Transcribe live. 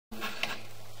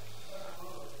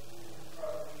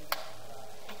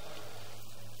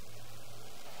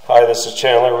Hi, this is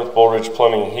Chandler with Bull Ridge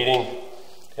Plumbing and Heating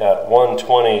at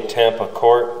 120 Tampa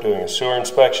Court doing a sewer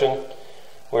inspection.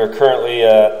 We are currently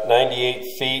at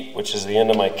 98 feet, which is the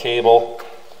end of my cable,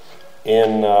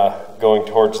 in going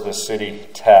towards the city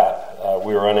tap.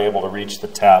 We were unable to reach the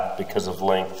tap because of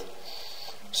length.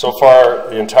 So far,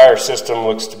 the entire system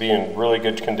looks to be in really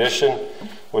good condition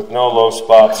with no low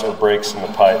spots or breaks in the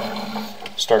pipe.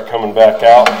 Start coming back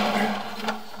out.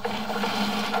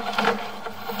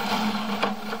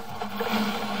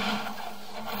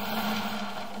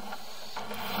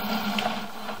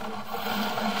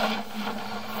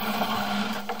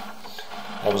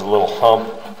 That was a little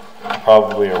hump,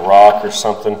 probably a rock or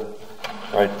something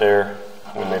right there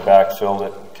when they backfilled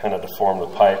it, kind of deformed the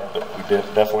pipe, but we did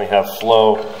definitely have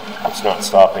flow. It's not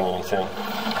stopping anything.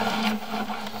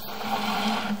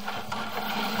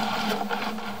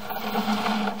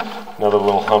 Another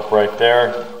little hump right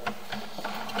there,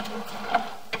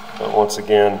 but once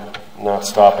again, not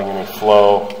stopping any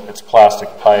flow. It's plastic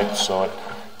pipe, so it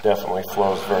definitely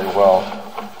flows very well.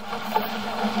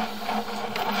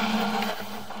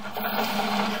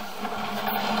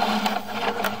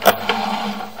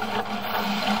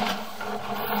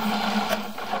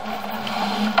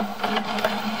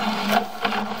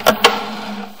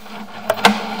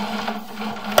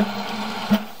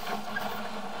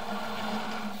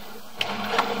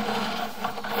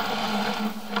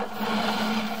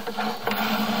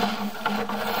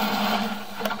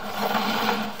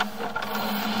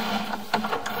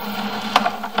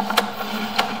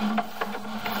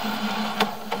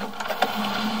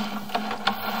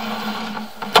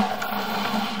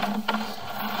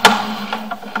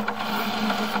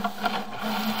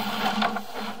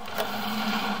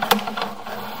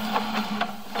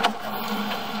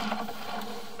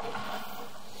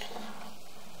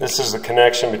 This is the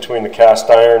connection between the cast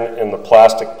iron and the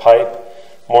plastic pipe,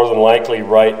 more than likely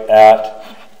right at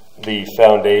the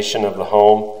foundation of the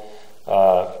home,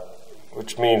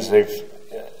 which means they've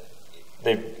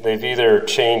either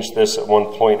changed this at one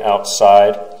point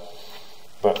outside,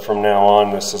 but from now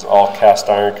on this is all cast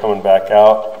iron coming back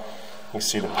out. You can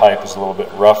see the pipe is a little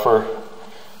bit rougher.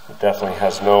 It definitely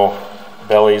has no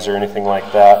bellies or anything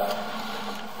like that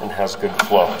and has good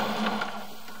flow.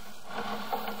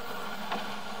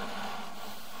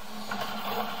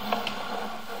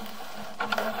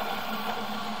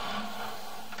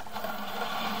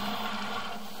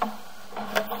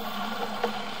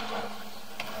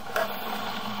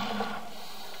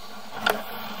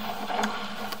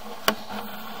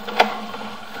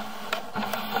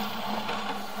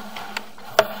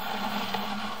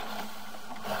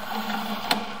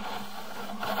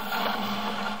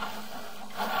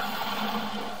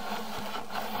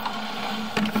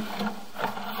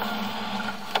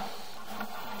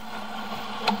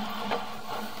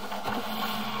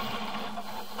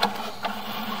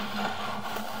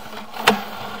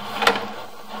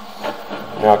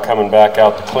 Now coming back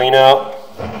out the clean out,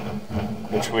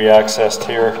 which we accessed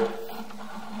here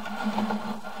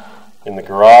in the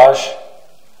garage.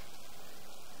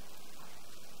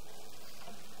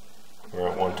 We're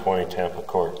at 120 Tampa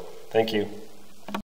Court. Thank you.